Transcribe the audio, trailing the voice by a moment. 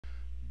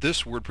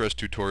This WordPress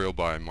tutorial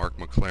by Mark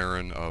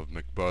McLaren of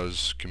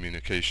McBuzz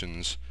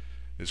Communications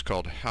is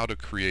called How to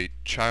Create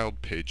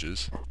Child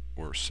Pages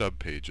or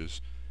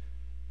Subpages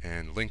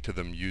and link to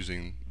them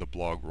using the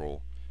blog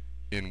role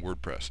in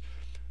WordPress.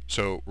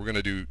 So we're going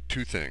to do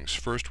two things.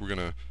 First, we're going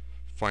to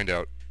find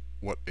out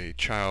what a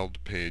child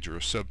page or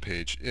a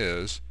subpage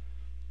is,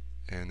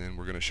 and then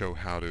we're going to show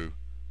how to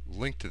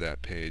link to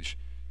that page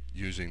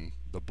using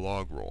the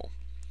blog role.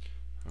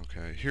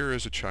 Okay, here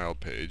is a child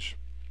page.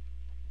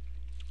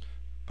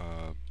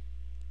 I'll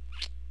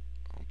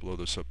blow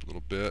this up a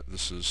little bit.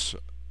 This is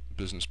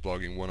Business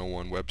Blogging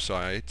 101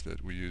 website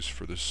that we use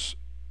for this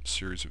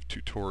series of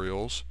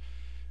tutorials,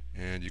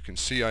 and you can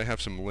see I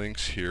have some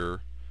links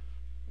here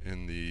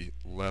in the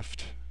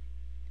left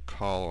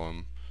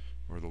column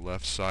or the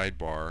left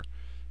sidebar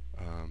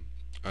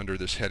under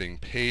this heading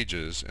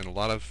Pages, and a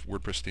lot of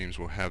WordPress themes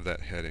will have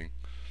that heading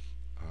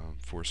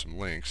for some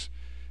links.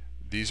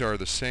 These are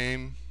the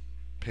same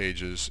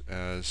pages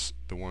as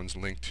the ones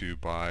linked to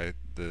by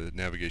the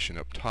navigation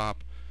up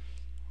top,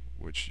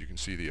 which you can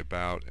see the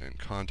About and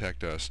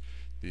Contact Us.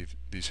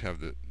 These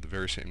have the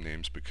very same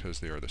names because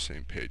they are the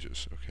same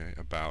pages. Okay,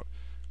 About,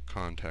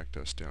 Contact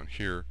Us down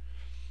here.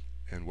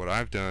 And what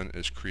I've done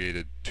is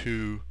created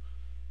two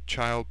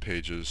child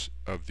pages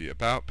of the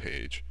About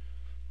page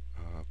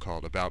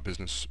called About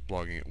Business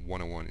Blogging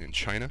 101 in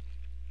China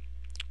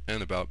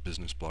and About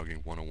Business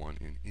Blogging 101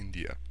 in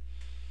India.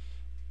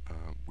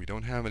 We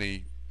don't have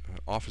any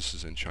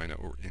offices in China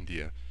or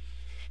India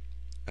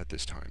at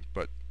this time,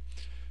 but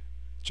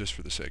just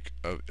for the sake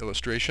of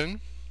illustration,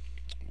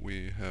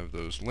 we have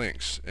those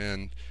links.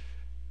 And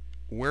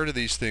where do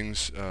these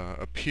things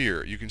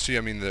appear? You can see,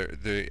 I mean,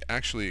 they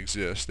actually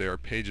exist. They are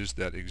pages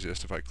that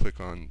exist. If I click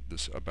on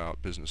this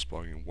About Business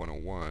Blogging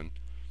 101,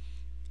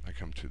 I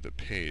come to the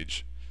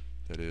page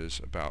that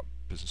is About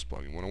Business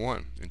Blogging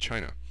 101 in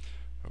China.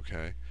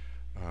 Okay,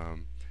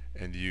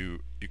 and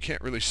you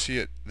can't really see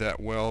it that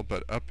well,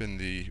 but up in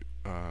the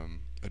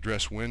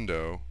address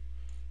window,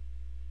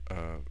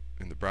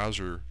 in the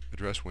browser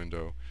address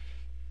window,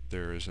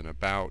 there is an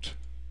About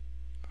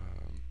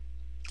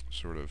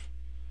sort of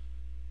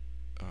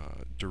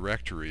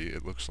directory,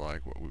 it looks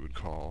like, what we would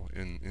call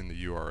in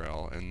the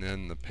URL, and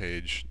then the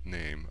page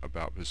name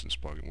About Business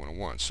Blogging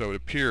 101. So it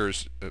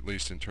appears, at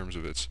least in terms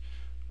of its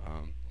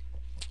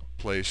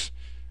place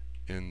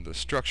in the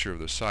structure of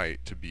the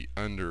site, to be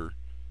under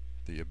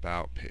the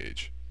About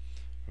page.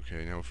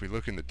 Okay, now if we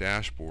look in the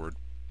dashboard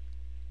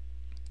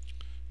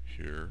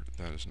here,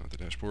 that is not the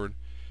dashboard,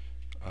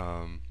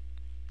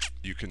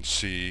 you can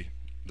see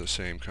the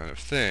same kind of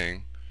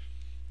thing.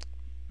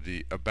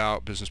 The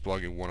About Business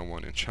Blogging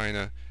 101 in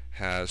China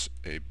has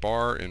a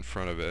bar in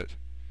front of it,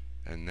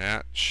 and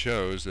that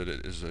shows that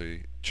it is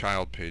a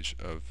child page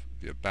of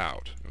the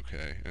About,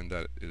 okay, and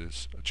that it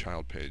is a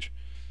child page,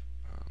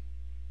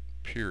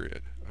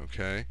 period.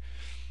 Okay,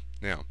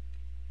 now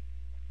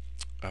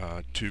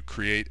to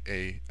create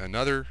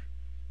another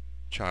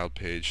child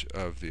page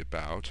of the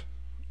About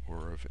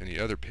or of any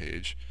other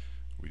page,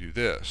 we do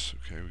this.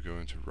 Okay, we go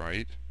into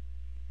Write,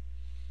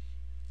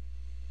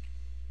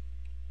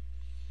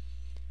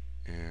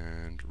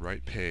 and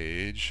Write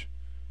Page.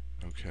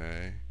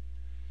 Okay,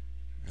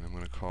 and I'm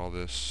going to call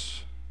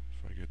this,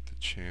 if I get the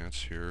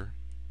chance here,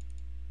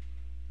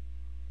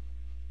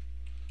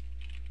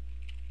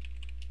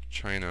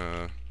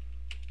 China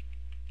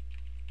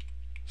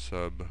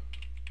sub.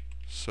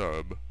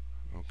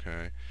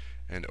 Okay,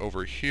 and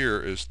over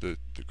here is the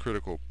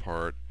critical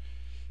part.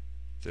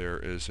 There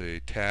is a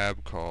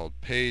tab called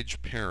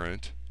Page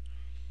Parent,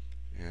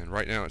 and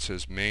right now it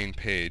says Main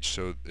Page,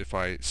 so if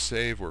I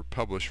save or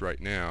publish right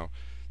now,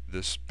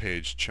 this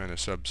page, China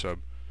sub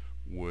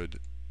would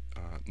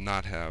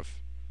not have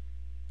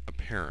a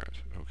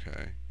parent,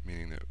 okay,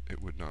 meaning that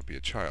it would not be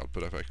a child.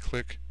 But if I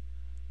click,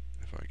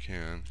 if I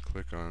can,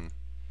 click on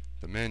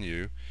the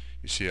menu,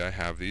 you see I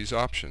have these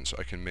options.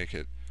 I can make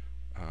it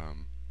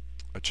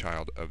a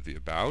child of the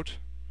About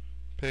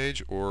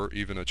page, or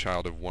even a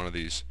child of one of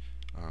these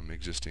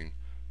existing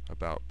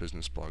About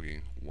Business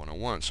Blogging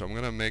 101. So I'm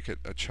going to make it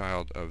a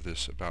child of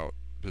this About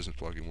Business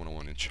Blogging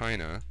 101 in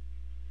China.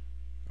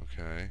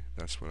 Okay,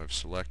 that's what I've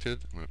selected.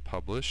 I'm going to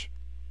publish.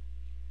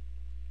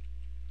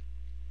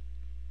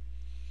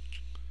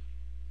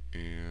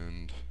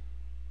 And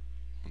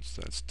once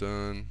that's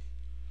done,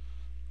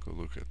 go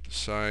look at the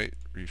site,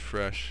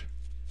 refresh,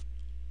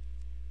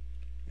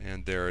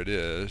 and there it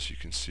is. You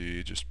can see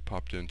it just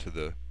popped into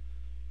the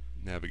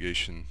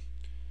navigation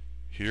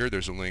here.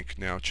 There's a link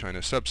now,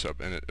 China sub,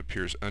 and it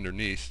appears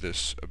underneath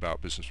this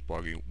About Business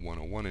Blogging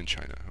 101 in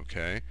China.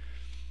 Okay.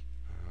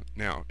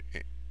 Now,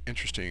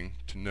 interesting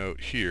to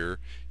note here,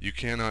 you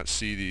cannot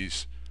see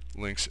these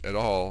links at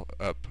all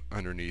up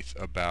underneath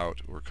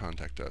About or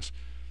Contact Us.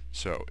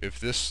 So if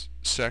this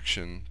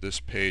section, this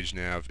page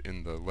nav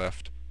in the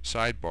left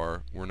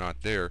sidebar, were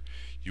not there,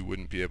 you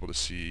wouldn't be able to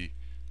see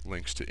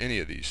links to any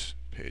of these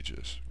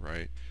pages,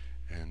 right?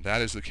 And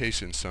that is the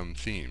case in some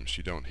themes.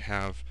 You don't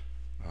have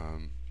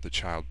the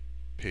child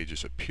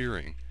pages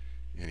appearing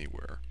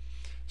anywhere.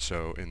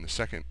 So in the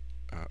second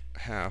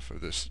half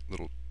of this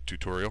little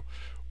tutorial,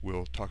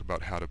 we'll talk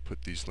about how to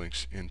put these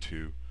links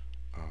into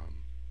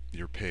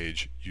your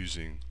page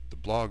using the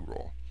blog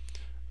role.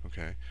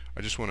 Okay,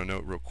 I just want to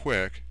note real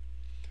quick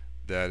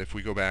that if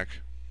we go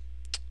back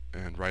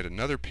and write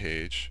another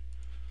page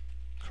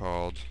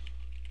called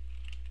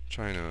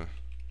China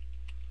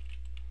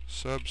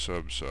sub,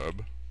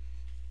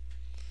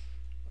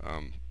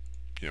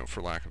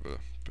 for lack of a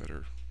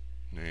better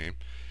name,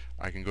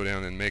 I can go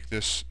down and make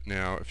this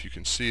now, if you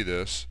can see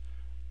this,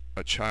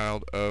 a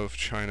child of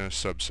China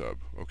sub.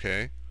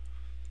 Okay,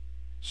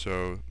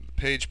 so the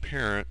page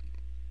parent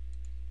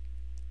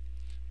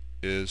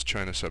is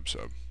China sub,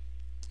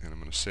 and I'm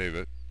going to save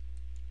it.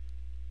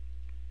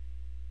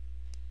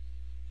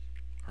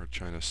 Our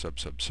China sub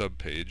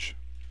page.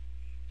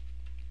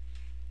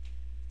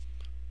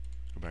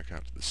 Go back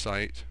out to the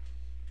site,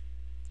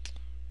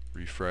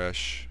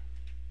 refresh.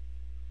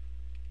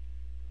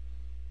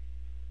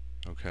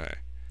 Okay.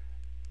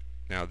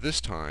 Now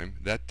this time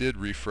that did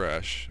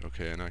refresh.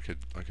 Okay, and I could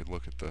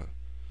look at the,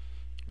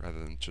 rather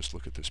than just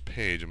look at this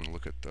page, I'm going to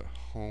look at the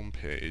home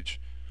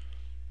page.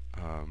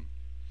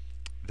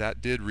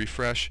 That did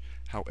refresh.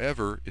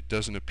 However, it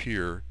doesn't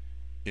appear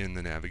in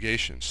the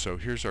navigation. So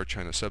here's our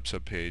China sub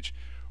page.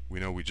 We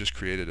know we just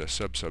created a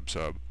sub,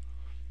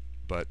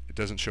 but it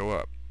doesn't show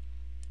up.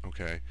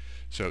 Okay,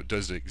 so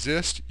does it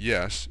exist?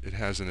 Yes, it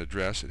has an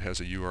address, it has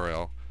a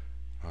URL,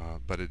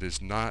 but it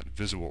is not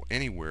visible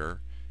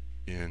anywhere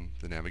in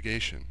the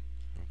navigation.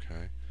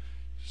 Okay,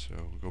 so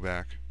we go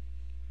back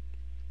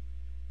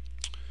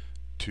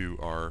to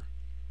our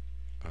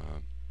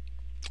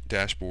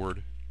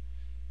dashboard,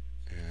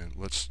 and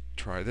let's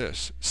try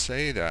this.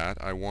 Say that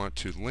I want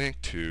to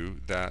link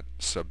to that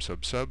sub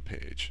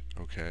page,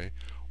 okay,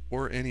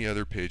 or any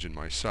other page in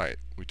my site.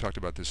 We talked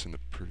about this in the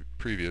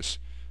previous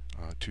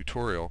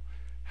tutorial,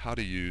 how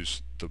to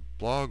use the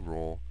blog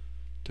role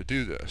to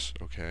do this.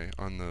 Okay,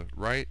 on the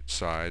right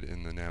side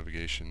in the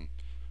navigation,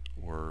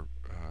 or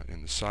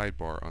in the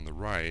sidebar on the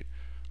right,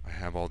 I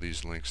have all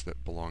these links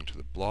that belong to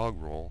the blog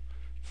role.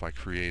 If I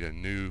create a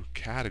new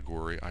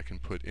category, I can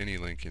put any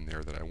link in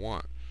there that I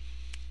want.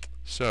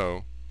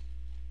 So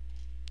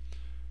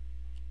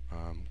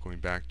going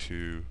back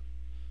to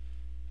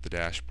the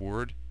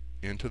dashboard,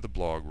 into the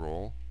blog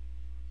role,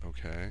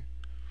 okay,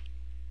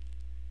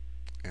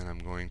 and I'm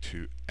going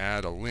to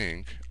add a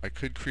link. I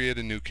could create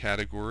a new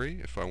category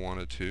if I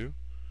wanted to.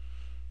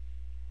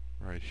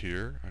 Right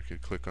here, I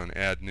could click on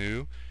Add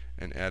New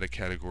and add a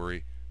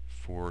category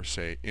for,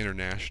 say,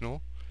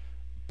 international.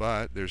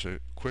 But there's a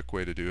quick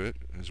way to do it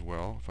as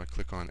well. If I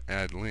click on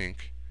Add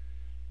Link,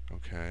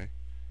 okay,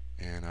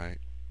 and I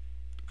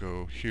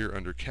go here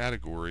under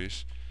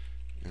Categories,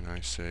 and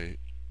I say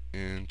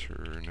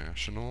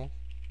International,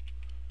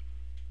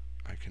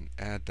 I can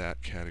add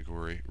that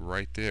category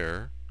right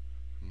there.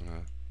 I'm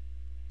going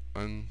to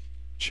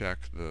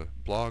uncheck the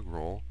blog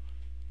role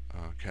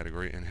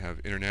category and have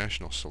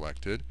international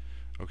selected.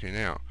 Okay,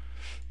 now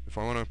if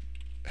I want to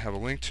have a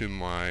link to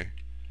my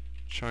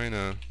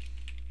China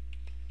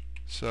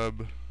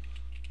sub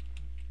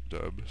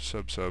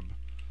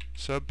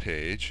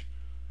page,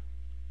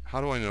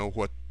 how do I know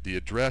what the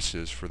address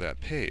is for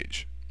that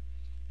page?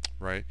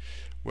 Right?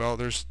 Well,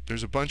 there's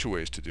a bunch of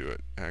ways to do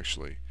it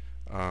actually,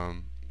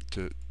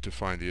 to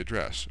find the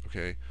address.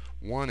 Okay,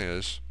 one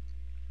is,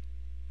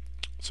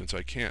 since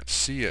I can't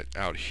see it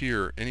out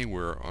here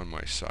anywhere on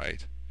my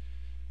site,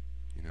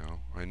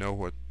 I know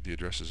what the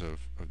addresses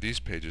of these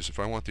pages. If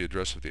I want the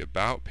address of the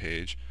About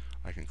page,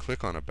 I can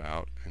click on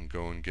About and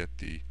go and get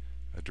the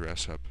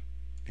address up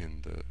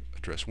in the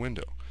address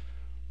window.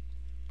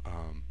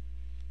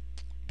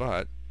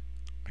 But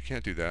I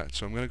can't do that,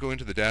 so I'm going to go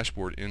into the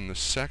dashboard in the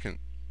second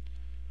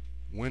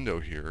window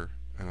here,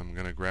 and I'm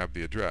going to grab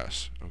the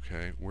address.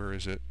 Okay, where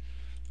is it?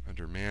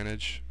 Under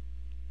Manage,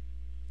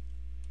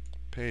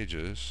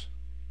 Pages.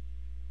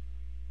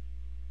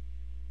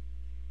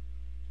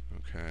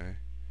 Okay,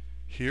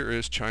 here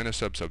is China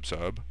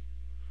sub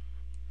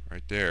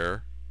right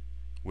there,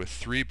 with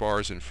 3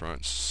 bars in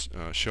front,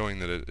 showing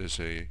that it is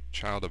a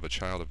child of a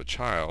child of a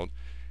child.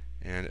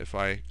 And if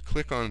I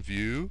click on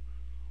View,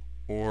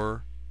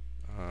 or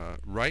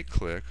right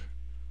click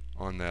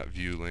on that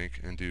view link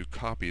and do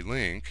Copy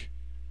Link,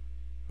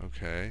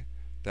 okay,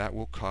 that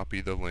will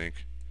copy the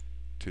link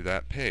to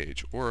that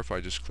page. Or if I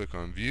just click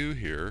on View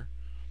here,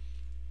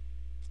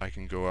 I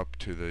can go up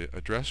to the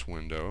address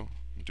window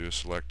and do a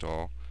Select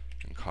All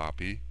and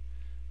copy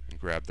and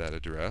grab that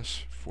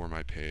address for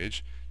my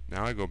page.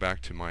 Now I go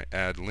back to my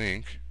Add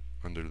Link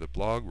under the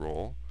blog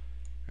role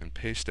and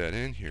paste that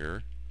in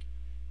here.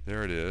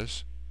 There it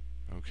is.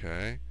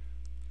 Okay,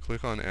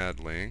 click on Add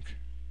Link.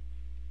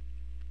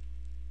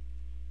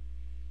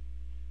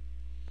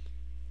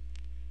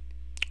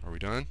 Are we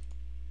done?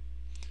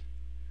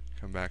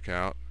 Come back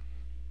out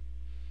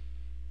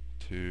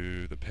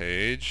to the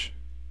page,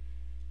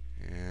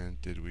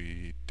 and did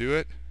we do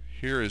it?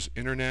 Here is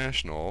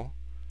international,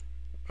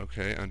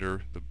 okay,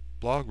 under the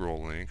blog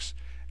role links,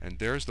 and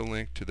there's the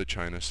link to the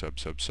China sub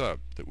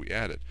that we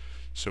added.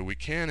 So we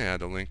can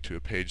add a link to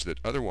a page that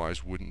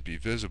otherwise wouldn't be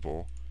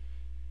visible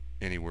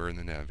anywhere in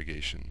the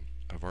navigation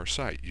of our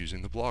site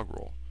using the blog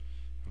role.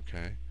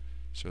 Okay,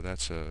 so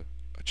that's a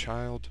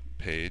child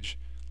page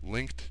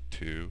linked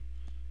to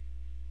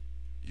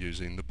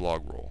using the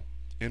blog role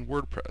in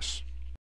WordPress.